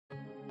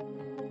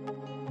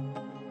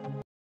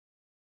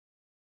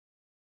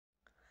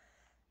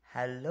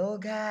Hello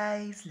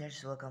guys,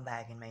 let's welcome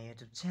back in my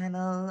YouTube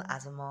channel.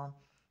 आज म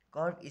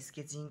curve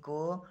स्केचिङको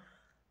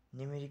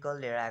numerical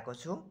लिएर आएको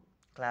छु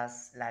क्लास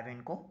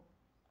 11 को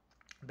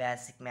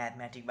बेसिक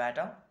म्याथमेटिकबाट।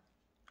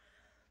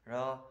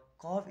 र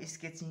कर्भ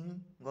स्केचिङ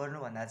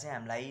गर्नुभन्दा चाहिँ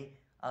हामीलाई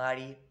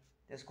अगाडि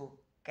त्यसको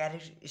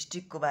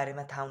क्यारेक्टरिस्टिकको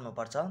बारेमा थाहा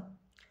हुनुपर्छ।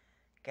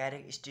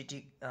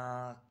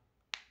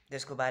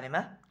 त्यसको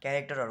बारेमा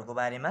क्यारेक्टरहरूको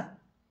बारेमा।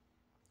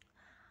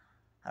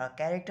 र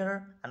क्यारेक्टर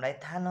हामीलाई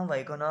थाहा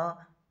नभइकन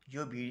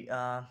यो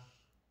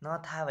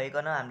नथाहा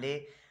भइकन हामीले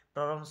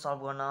प्रब्लम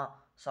सल्भ गर्न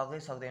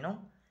सक्दैनौँ,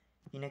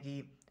 किनकि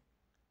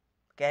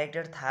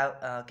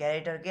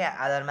क्यारेक्टरकै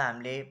आधारमा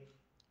हामीले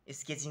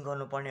स्केचिङ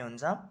गर्नुपर्ने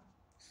हुन्छ।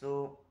 सो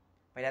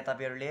पहिला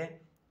तपाईँहरूले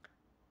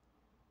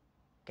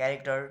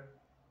क्यारेक्टर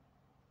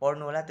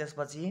पढ्नु होला,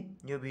 त्यसपछि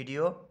यो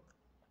भिडियो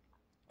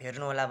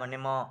हेर्नु होला भन्ने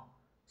म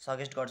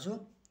सजेस्ट गर्छु।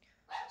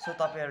 सो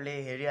तपाईँहरूले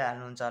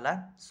हेरिहाल्नुहुन्छ होला।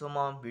 सो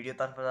म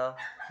भिडियोतर्फ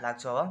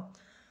लाग्छु। अब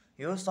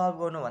यो सल्भ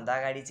गर्नुभन्दा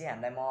अगाडि चाहिँ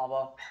हामीलाई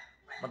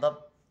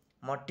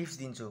म टिप्स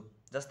दिन्छु।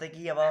 जस्तै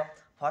कि अब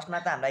फर्स्टमा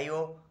त हामीलाई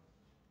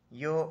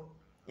यो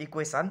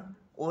इक्वेसन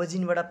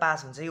ओरिजिनबाट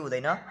पास हुन्छ कि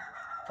हुँदैन।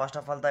 फर्स्ट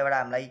अफ अल त एउटा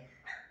हामीलाई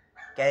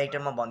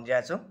क्यारेक्टरमा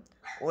भनिदिइरहेको छु,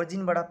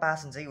 ओरिजिनबाट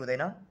पास हुन्छ कि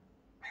हुँदैन,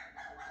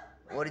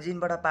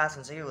 ओरिजिनबाट पास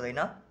हुन्छ कि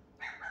हुँदैन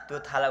त्यो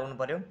थाहा लाग्नु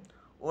पर्यो।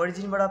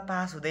 ओरिजिनबाट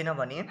पास हुँदैन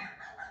भने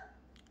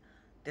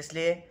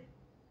त्यसले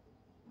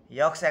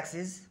एक्स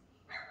एक्सिस,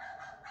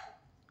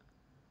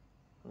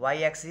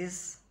 वाइ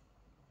एक्सिस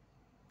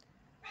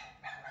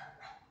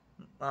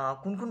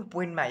कुन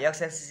पोइन्टमा,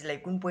 एक्स एक्सिसलाई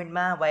कुन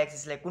पोइन्टमा, वाइ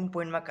एक्सिसलाई कुन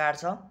पोइन्टमा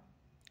काट्छ।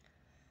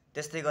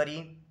 त्यस्तै गरी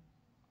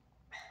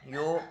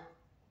यो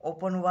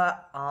ओपन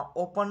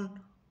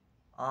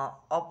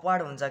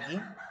अपवार्ड हुन्छ कि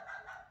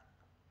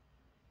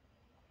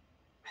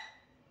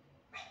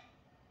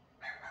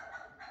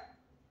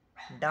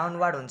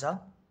डाउनवार्ड हुन्छ,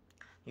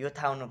 यो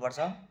थाहा हुनुपर्छ।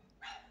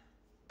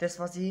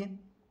 त्यसपछि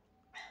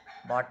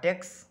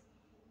भर्टेक्स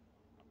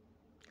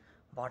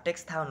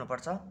थाहा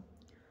हुनुपर्छ।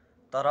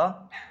 तर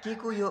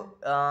यो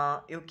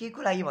के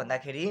को लागि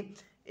भन्दाखेरि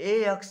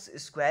ax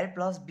square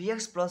plus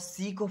bx plus c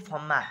को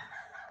फर्ममा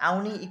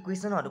आउने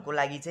इक्वेसनहरूको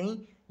लागि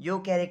चाहिँ यो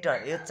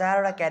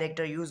चारवटा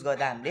क्यारेक्टर युज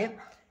गर्दा हामीले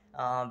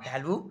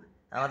भ्यालु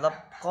मतलब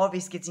कर्भ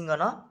स्केचिङ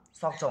गर्न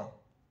सक्छौँ।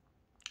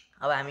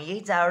 अब हामी यही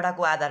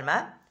चारवटाको आधारमा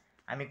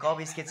हामी कर्भ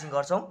स्केचिङ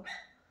गर्छौँ।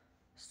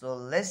 So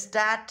let's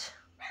start.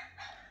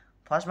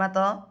 फर्स्टमा त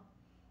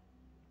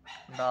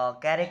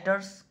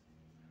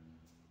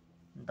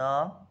the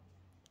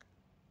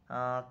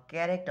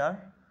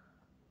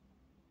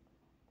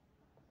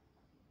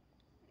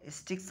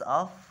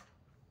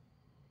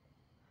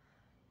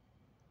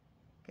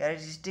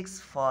characteristics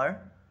for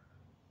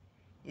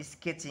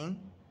sketching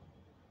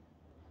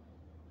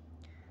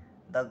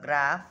the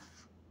graph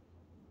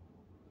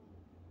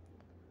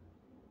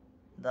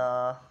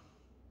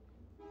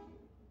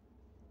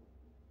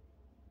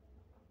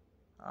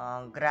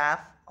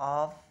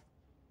of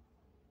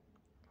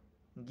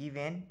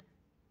given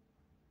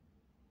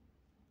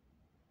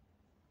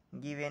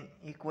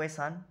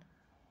equation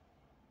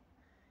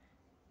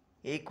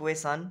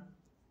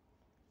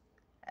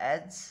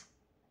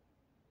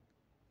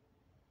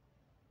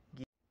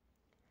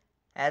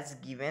as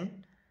given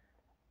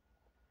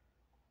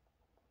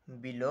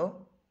below।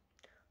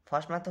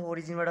 फर्स्टमा त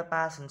ओरिजिनबाट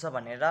पास हुन्छ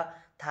भनेर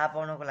थाहा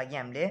पाउनको लागि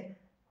हामीले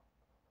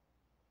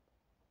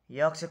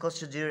x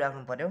 = 0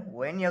 राख्नु पर्यो।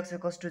 when x =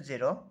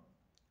 0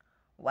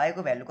 y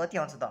को भ्यालु कति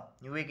आउँछ त?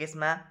 यो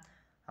केसमा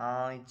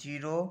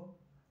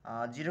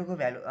 0 को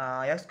भ्यालु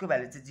x को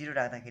भ्यालु चाहिँ 0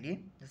 राख्दाखेरि,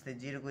 जस्तै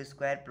 0 को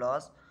स्क्वायर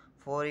प्लस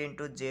 4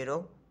 × 0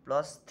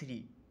 प्लस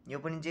 3, यो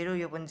पनि 0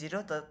 यो पनि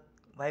 0, त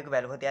y को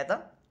भ्यालु कति आयो त?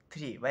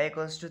 3। y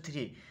 =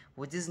 3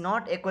 which is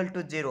not equal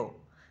to 0,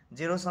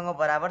 0सँग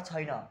बराबर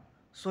छैन।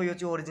 सो यो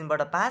चाहिँ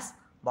ओरिजिनबाट पास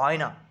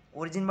भएन।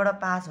 ओरिजिनबाट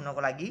पास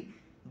हुनको लागि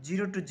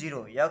 0 to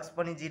 0 x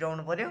पनि 0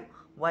 आउनु पर्यो,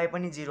 y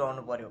पनि 0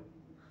 आउनु पर्यो।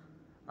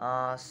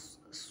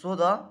 So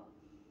the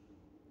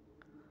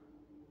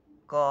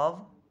curve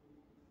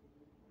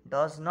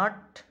does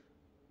not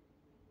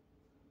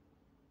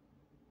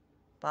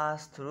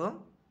pass through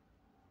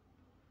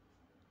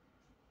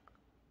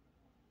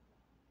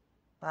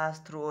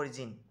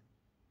origin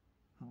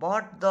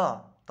but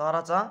तर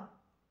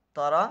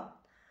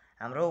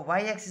हाम्रो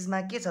y एक्सिसमा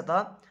के छ त?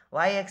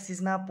 y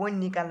एक्सिसमा पोइन्ट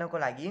निकाल्नको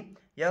लागि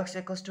x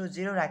 =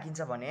 0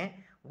 राखिन्छ भने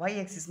y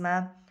एक्सिसमा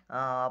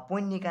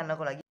पोइन्ट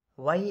निकाल्नको लागि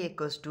y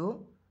 =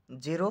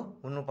 0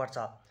 हुनुपर्छ।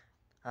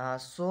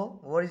 सो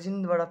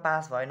ओरिजिनबाट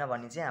पास भएन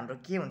भने चाहिँ हाम्रो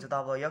के हुन्छ त?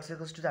 अब x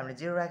 = हामीले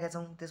 0 राखेका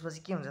छौँ, त्यसपछि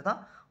के हुन्छ त?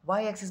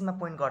 y एक्सिसमा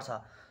पोइन्ट गर्छ।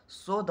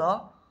 So the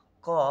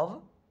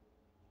curve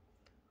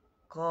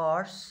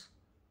curse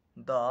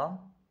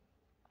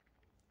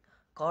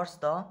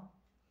the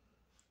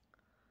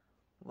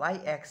y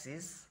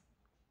axis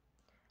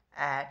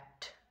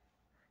at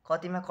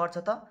कतिमा कट्छ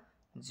त?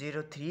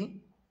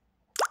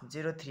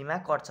 0.3 मा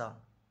कट्छ।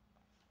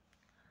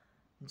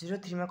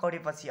 0.3 मा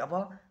कटेपछि अब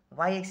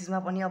y एक्सिसमा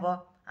पनि अब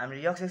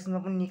हामीले x एक्सिसमा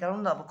पनि निकालौँ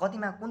नि त, अब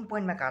कतिमा कुन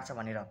पोइन्टमा काट्छ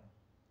भनेर।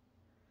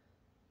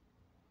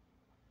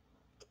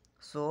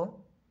 So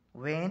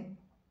when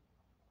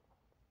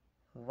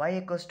y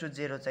equals to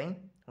 0 चाहिँ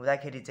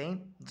हुँदाखेरि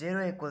चाहिँ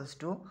 0 equals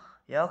to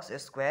x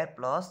square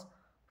plus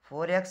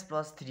 4x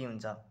plus 3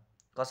 हुन्छ।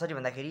 कसरी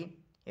भन्दाखेरि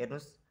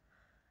हेर्नुस्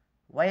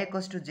y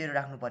equals to 0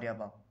 राख्नु पर्यो।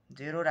 अब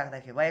 0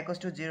 राख्दाखेरि y equals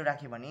to 0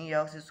 राख्यो भने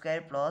x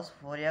square plus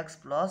 4x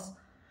plus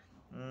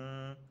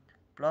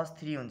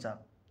 3 हुन्छ।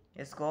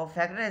 यसको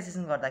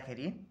फ्याक्टराइजेसन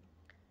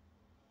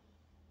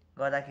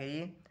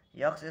गर्दाखेरि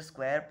x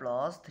square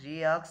plus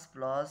 3x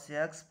plus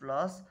x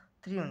plus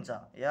 3 हुन्छ।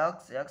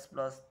 x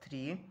plus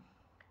 3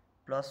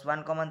 plus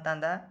 1 common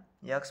तान्दा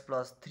x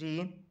plus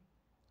 3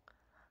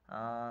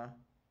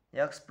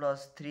 x plus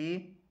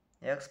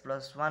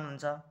 1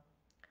 हुन्छ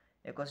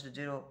equals to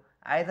 0।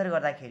 आइदर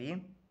गर्दा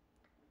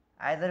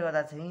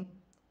चाहिँ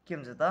के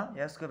हुन्छ त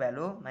x को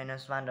भ्यालु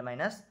 -1 र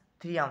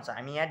 -3 आउँछ।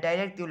 हामी यहाँ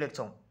डाइरेक्ट त्यो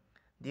लेख्छौं।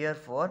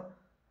 therefore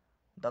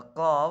the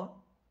curve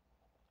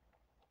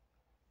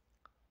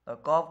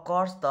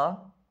cuts the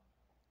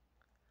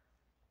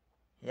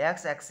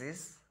x axis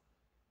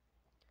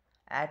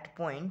at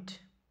point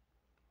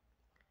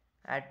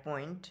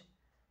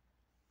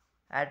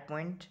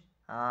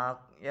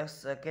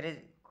यस के रे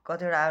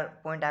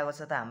कतिवटा पोइन्ट आएको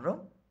छ त हाम्रो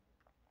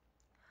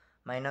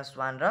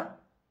 -1 र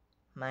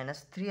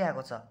 -3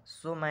 आएको छ।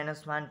 सो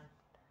 -1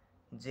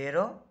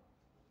 0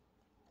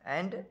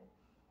 एन्ड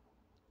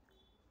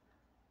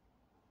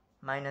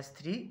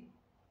 -3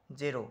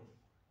 0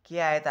 के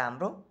आयो त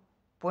हाम्रो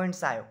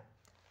पोइन्ट्स आयो।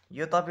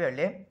 यो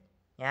तपाईहरुले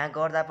यहाँ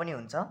गर्दा पनि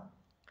हुन्छ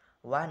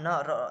वा न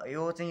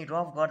यो चाहिँ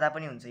रफ गर्दा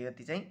पनि हुन्छ।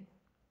 यति चाहिँ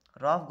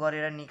रफ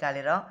गरेर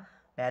निकालेर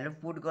भ्यालु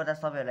पुट गर्दा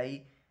तपाईहरुलाई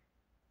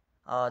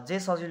जे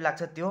सजिलो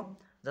लाग्छ त्यो।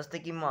 जस्तै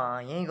कि म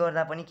यही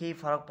गर्दा पनि केही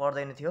फरक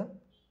पर्दैन थियो।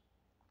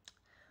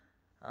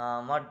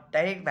 म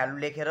डाइरेक्ट भ्यालु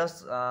लेखेर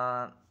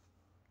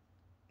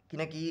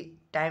किनकि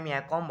टाइम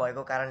यहाँ कम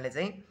भएको कारणले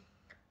चाहिँ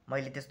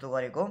मैले त्यस्तो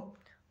गरेको।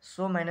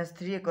 सो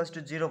 -3 equals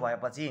to 0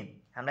 भएपछि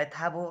हामीलाई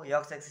थाहा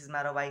भयो x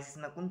एक्सिसमा र y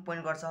एक्सिसमा कुन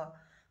पोइन्ट गर्छ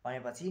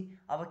भनेपछि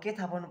अब के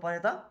थाहा पाउनु पर्यो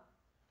त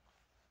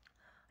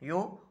यो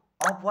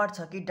अपवर्ड छ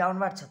कि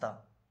डाउनवर्ड छ त।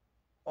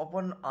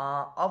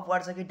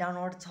 अपवर्ड छ कि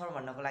डाउनवर्ड छ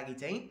भन्नको लागि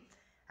चाहिँ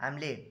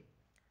हामीले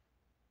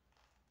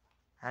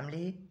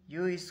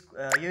यो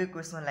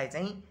इक्वेसनलाई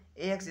चाहिँ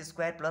ax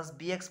square plus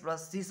bx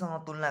plus c सँग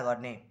तुलना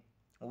गर्ने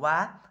वा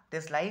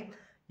त्यसलाई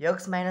x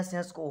माइनस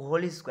s को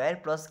होल स्क्वायर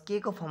प्लस k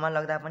को फर्ममा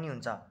लग्दा पनि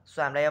हुन्छ।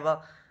 सो हामीलाई अब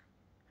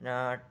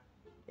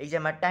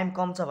एक्जाममा टाइम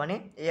कम छ भने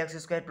ax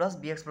square plus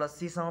bx plus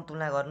c सँग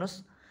तुलना गर्नुस्।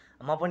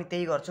 म पनि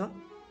त्यही गर्छु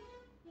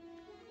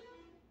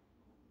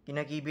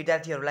किनकि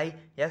विद्यार्थीहरुलाई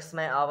x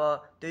मा अब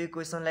त्यो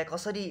इक्वेसनलाई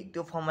कसरी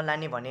त्यो फर्ममा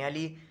लाने भने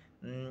अलि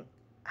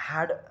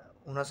हार्ड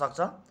हुन सक्छ।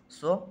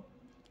 सो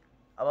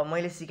अब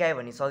मैले सिकाए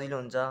भने सजिलो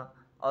हुन्छ,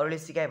 अरूले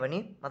सिकाए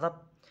भने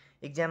मतलब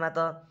एक्जाममा त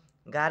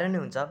गाह्रो नै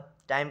हुन्छ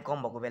टाइम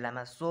कम भएको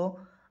बेलामा। So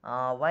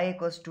y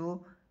equals to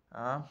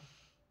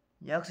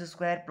x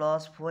square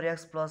plus 4x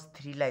plus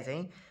 3 लाई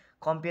चाहिँ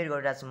कम्पेयर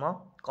गरिरहेको छु म।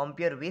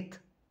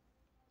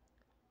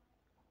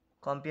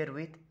 Compare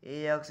with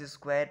ax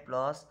square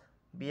plus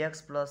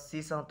bx plus c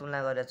सँग तुलना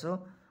गरिरहेको छु।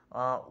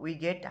 वी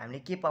गेट हामीले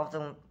के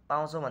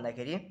पाउँछौं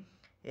भन्दाखेरि a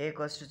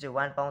equals to चाहिँ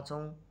 1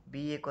 पाउँछौं, b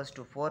equals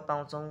to 4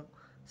 पाउँछौं,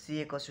 c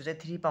equals to चाहिँ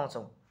 3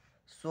 पाउँछौं।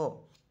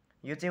 सो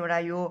यो चाहिँ एउटा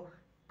यो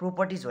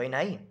प्रोपर्टिज होइन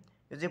है,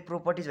 यो चाहिँ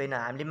प्रोपर्टिज होइन।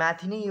 हामीले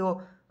माथि नै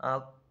यो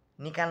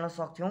निकाल्न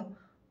सक्थ्यौं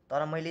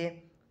तर मैले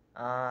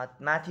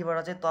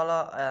माथिबाट चाहिँ तल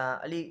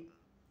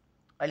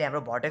अहिले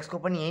हाम्रो भर्टेक्सको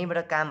पनि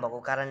यहीँबाट काम भएको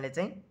कारणले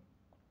चाहिँ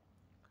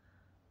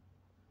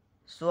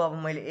सो अब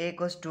मैले a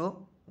equals to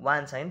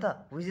 1 छ नि त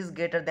which is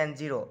greater than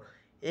 0।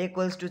 a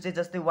equals to चाहिँ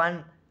जस्तै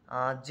 1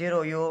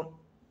 0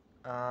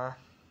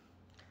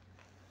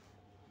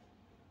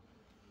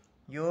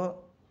 यो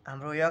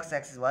हाम्रो x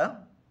एक्सिस भयो,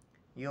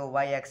 यो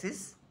y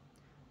एक्सिस,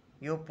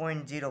 यो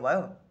पोइन्ट 0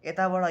 भयो।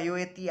 यताबाट यो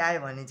यति आयो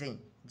भने चाहिँ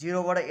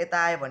 0 बाट यता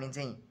आयो भने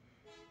चाहिँ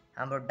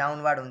हाम्रो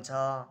डाउनवर्ड हुन्छ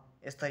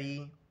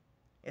यसरी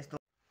यस्तो,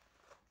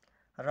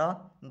 र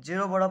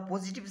 0 बाट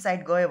पोजिटिभ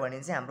साइड गयो भने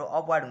चाहिँ हाम्रो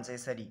अपवर्ड हुन्छ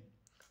यसरी।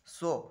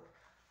 सो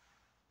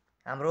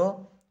हाम्रो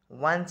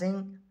 1 चाहिँ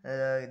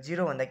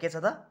 0 भन्दा के छ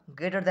त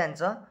ग्रेटर देन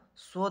छ।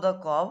 So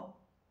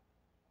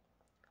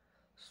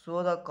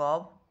the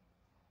curve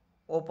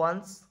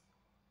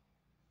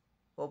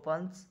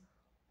opens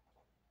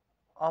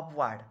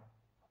upward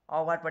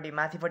पट्टि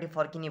माथिपट्टि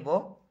फर्किने भयो।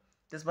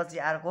 त्यसपछि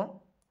अर्को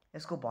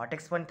यसको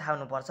भर्टेक्स पनि थाहा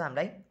हुनु पर्छ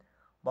हामीलाई।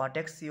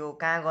 भर्टेक्स यो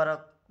कहाँ गएर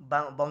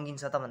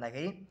बङ्गिन्छ त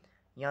भन्दाखेरि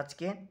यहाँ चाहिँ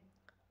के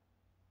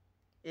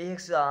ax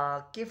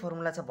के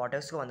फर्मुला छ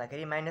भर्टेक्सको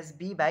भन्दाखेरि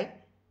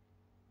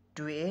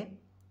 -b/2a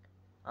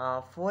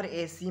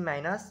 4ac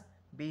minus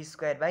b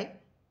square /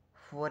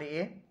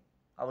 4a।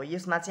 अब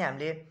यसमा चाहिँ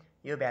हामीले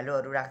यो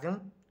भ्यालुहरु राख्दियौं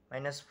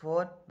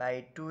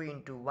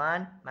 -4/2 *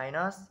 1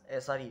 माइनस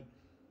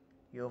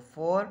यो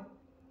 4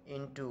 *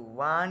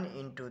 1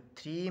 *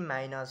 3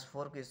 माइनस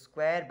 4 को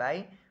स्क्वायर /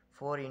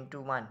 4 *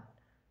 1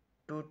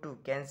 2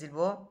 क्यान्सल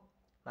भयो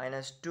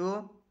 -2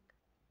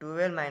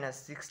 12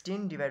 -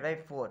 16 /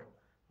 4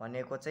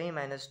 भनेको चाहिँ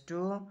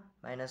 -2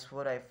 -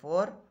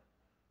 4/4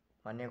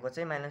 भनेको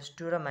चाहिँ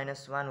 -2 र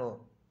 -1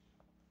 हो।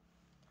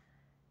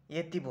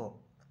 यति भयो।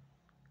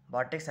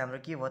 भर्टेक्स हाम्रो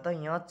के भयो त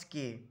यहाँ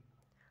के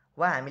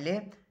वा हामीले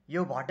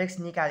यो भर्टेक्स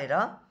निकालेर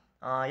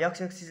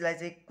एक्स एक्सिसलाई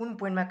चाहिँ कुन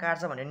पोइन्टमा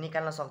काट्छ भनेर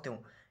निकाल्न सक्थ्यौँ।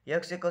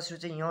 एक्स एक्स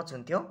चाहिँ यहाँ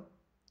हुन्थ्यो,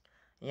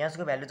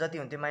 यहाँको भ्यालु जति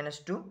हुन्थ्यो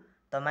 -2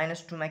 त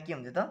 -2 मा के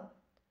हुन्थ्यो त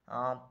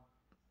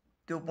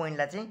त्यो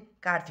पोइन्टलाई चाहिँ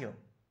काट्थ्यो।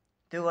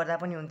 त्यो गर्दा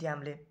पनि हुन्थ्यो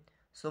हामीले।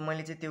 सो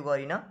मैले चाहिँ त्यो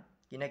गरिनँ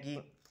किनकि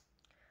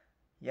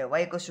या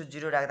y =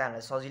 0 राख्दा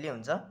हामीलाई सजिलै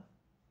हुन्छ।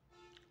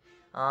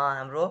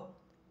 हाम्रो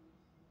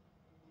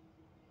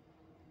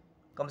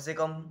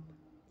कमसेकम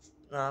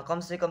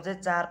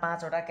चाहिँ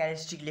 4-5 वटा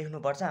क्यारेक्टरिस्टिक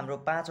लेख्नुपर्छ। हाम्रो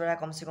 5 वटा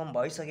कमसेकम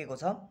भइसकेको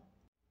छ।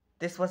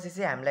 त्यसपछि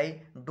चाहिँ हामीलाई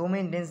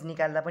डोमेन रेन्ज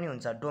निकाल्दा पनि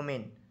हुन्छ।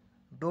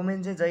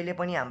 डोमेन चाहिँ जहिले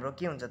पनि हाम्रो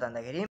के हुन्छ त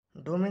भन्दाखेरि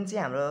डोमेन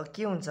चाहिँ हाम्रो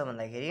के हुन्छ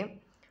भन्दाखेरि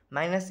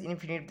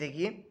 -∞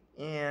 देखि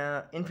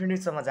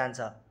इन्फिनिटीसम्म जान्छ।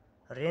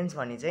 रेन्ज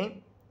भन्ने चाहिँ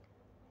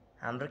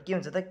हाम्रो के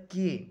हुन्छ त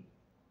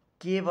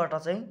केबाट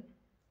चाहिँ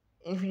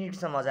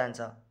इन्फिनिटीसम्म जान्छ।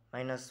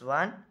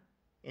 -1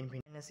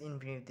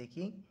 इन्फिनिटी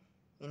देखि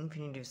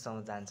इन्फिनिटीसम्म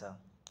जान्छ।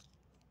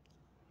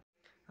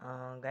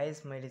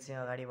 गाइस मैले चाहिँ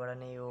अगाडिबाट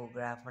नै यो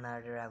ग्राफ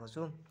बनाएर राखेको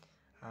छु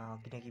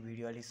किनकि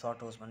भिडियो अलिक सर्ट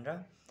होस् भनेर।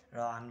 र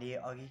हामीले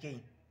अघिकै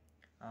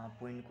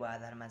पोइन्टको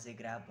आधारमा चाहिँ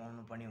ग्राफ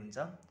बनाउनु पर्ने हुन्छ।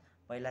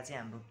 पहिला चाहिँ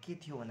हाम्रो के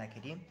थियो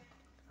भन्दाखेरि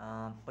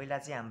पहिला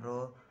चाहिँ हाम्रो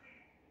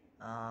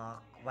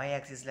y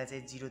एक्सिसलाई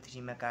चाहिँ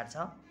 0-3 मा काट्छ।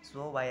 सो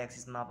y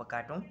एक्सिसमा अब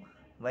काटौँ।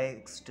 y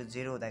 =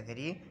 0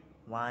 हुँदाखेरि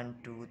 1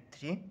 2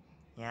 3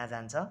 यहाँ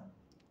जान्छ।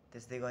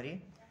 त्यस्तै गरी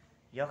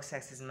x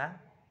एक्सिसमा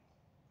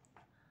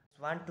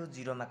 1 2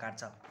 0 मा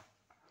काट्छ।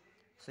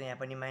 सो यहाँ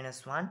पनि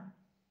 -1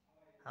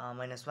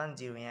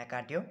 0 यहाँ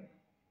काट्यो।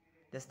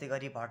 त्यस्तै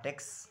गरी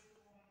भर्टेक्स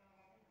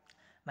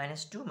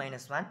 -2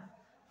 -1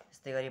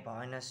 त्यस्तै गरी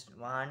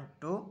 -1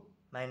 2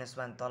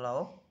 -1 तल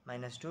हो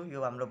 -2 यो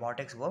हाम्रो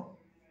भर्टेक्स भयो।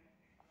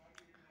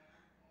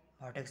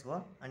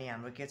 अनि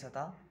हाम्रो के छ त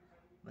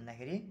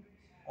भन्दाखेरि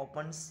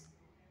ओपन्स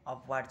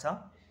अपवार्ड छ,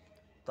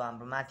 त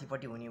हाम्रो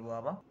माथिपट्टि हुने भयो।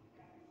 अब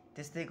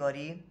त्यस्तै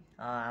गरी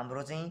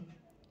हाम्रो चाहिँ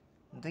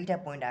दुईटा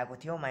पोइन्ट आएको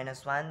थियो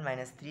 -1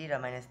 -3 र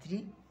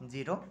 -3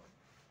 0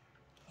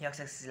 एक्स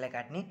एक्सिसलाई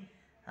काट्ने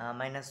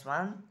 -1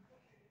 0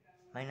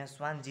 एन्ड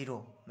 -3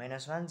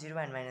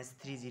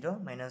 0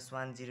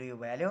 -1 0 यो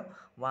भइहाल्यो।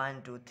 1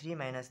 2 3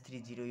 -3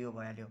 0 यो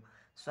भइहाल्यो।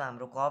 सो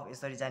हाम्रो कर्भ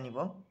यसरी जाने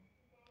भयो।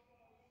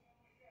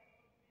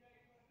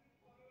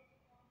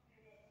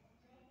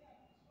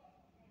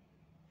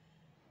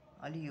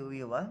 अलि यो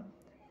भयो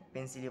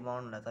पेन्सिलले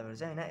बनाउनु होला तपाईँहरू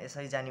चाहिँ हैन।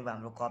 यसरी जाने भयो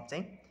हाम्रो कर्भ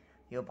चाहिँ।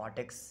 यो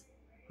भर्टेक्स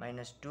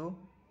 -2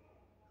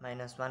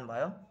 -1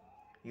 भयो।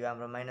 यो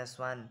हाम्रो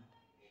 -1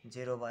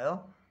 0 भयो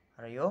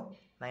र यो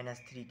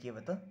 -3 के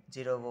भयो त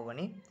 0 भयो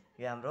भने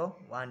यो हाम्रो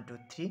 1 2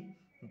 3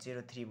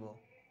 0 3 भयो।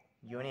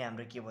 यो नै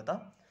हाम्रो के भयो त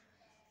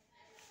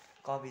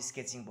कर्भ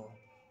स्केचिङ भयो।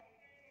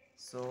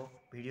 सो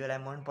भिडियोलाई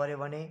मन पर्यो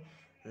भने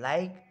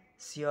लाइक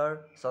शेयर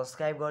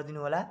सब्स्क्राइब गरिदिनु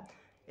होला।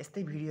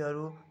 यस्तै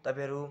भिडियोहरू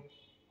तपाईहरु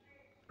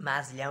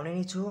माझ ल्याउने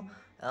नै छु।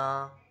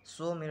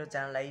 सो मेरो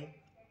च्यानललाई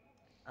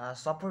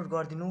सपोर्ट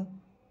गरिदिनु।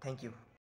 Thank you.